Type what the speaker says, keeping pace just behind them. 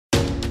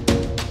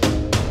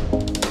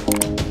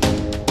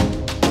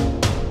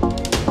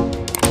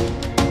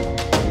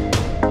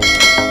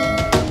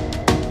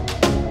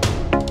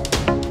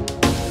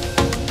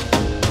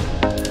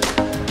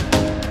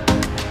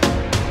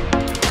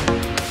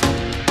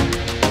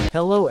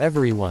Hello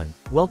everyone,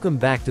 welcome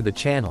back to the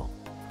channel.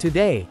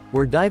 Today,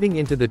 we're diving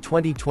into the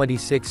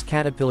 2026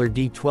 Caterpillar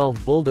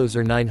D12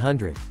 Bulldozer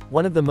 900,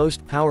 one of the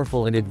most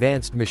powerful and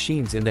advanced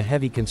machines in the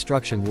heavy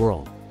construction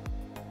world.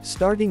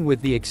 Starting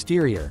with the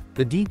exterior,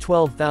 the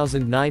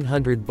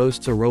D12900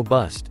 boasts a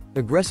robust,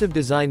 aggressive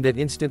design that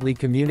instantly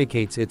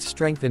communicates its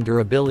strength and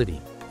durability,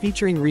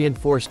 featuring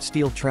reinforced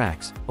steel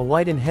tracks, a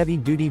wide and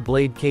heavy-duty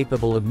blade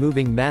capable of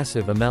moving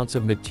massive amounts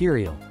of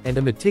material, and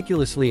a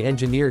meticulously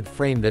engineered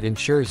frame that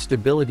ensures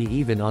stability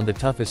even on the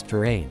toughest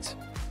terrains.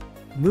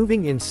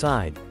 Moving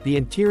inside, the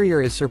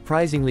interior is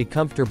surprisingly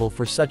comfortable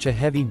for such a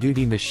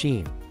heavy-duty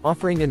machine,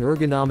 offering an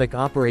ergonomic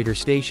operator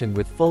station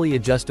with fully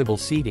adjustable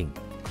seating,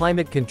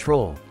 climate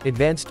control,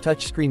 advanced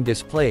touchscreen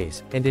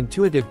displays, and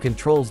intuitive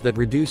controls that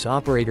reduce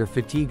operator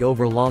fatigue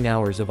over long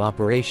hours of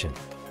operation.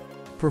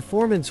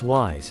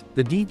 Performance-wise,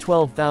 the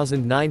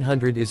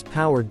D12900 is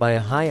powered by a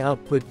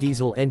high-output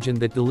diesel engine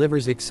that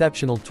delivers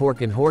exceptional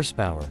torque and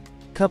horsepower,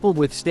 coupled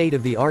with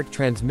state-of-the-art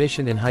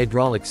transmission and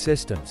hydraulic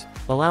systems,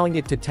 allowing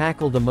it to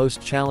tackle the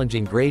most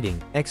challenging grading,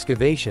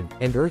 excavation,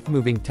 and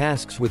earth-moving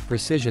tasks with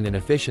precision and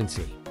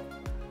efficiency.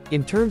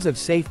 In terms of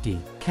safety,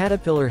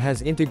 Caterpillar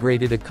has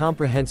integrated a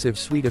comprehensive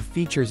suite of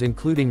features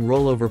including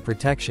rollover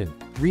protection,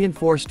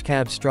 reinforced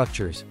cab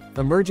structures,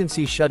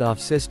 emergency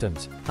shut-off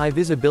systems,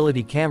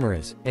 high-visibility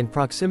cameras, and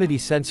proximity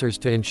sensors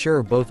to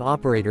ensure both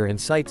operator and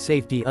site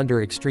safety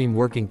under extreme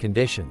working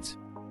conditions.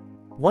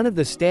 One of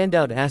the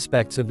standout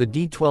aspects of the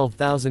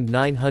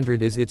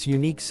D12900 is its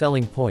unique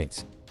selling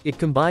points. It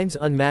combines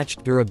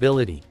unmatched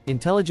durability,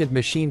 intelligent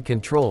machine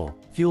control,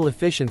 fuel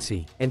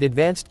efficiency, and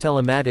advanced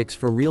telematics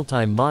for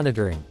real-time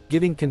monitoring,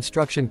 giving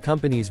construction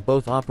companies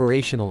both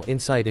operational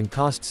insight and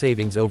cost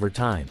savings over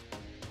time.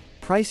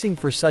 Pricing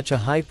for such a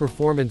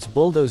high-performance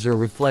bulldozer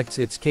reflects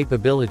its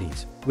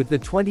capabilities, with the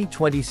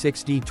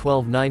 2026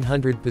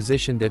 D12900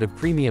 positioned at a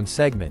premium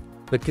segment,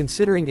 but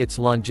considering its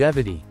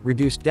longevity,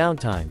 reduced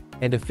downtime,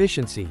 and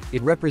efficiency,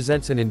 it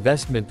represents an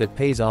investment that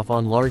pays off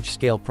on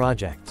large-scale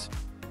projects.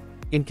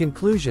 In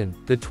conclusion,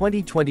 the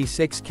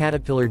 2026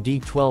 Caterpillar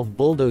D12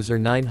 Bulldozer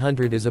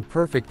 900 is a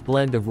perfect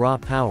blend of raw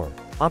power,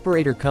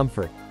 operator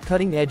comfort,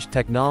 cutting-edge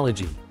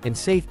technology, and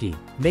safety,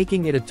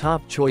 making it a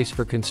top choice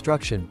for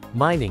construction,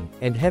 mining,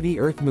 and heavy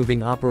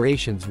earth-moving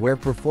operations where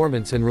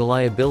performance and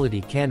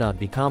reliability cannot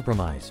be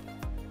compromised.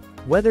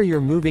 Whether you're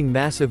moving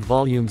massive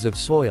volumes of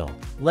soil,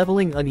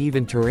 leveling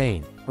uneven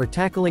terrain, or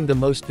tackling the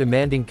most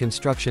demanding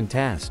construction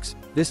tasks,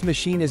 this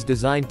machine is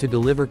designed to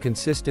deliver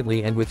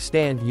consistently and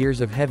withstand years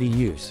of heavy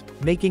use,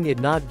 making it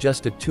not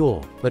just a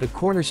tool, but a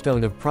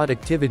cornerstone of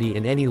productivity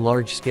in any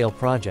large-scale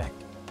project.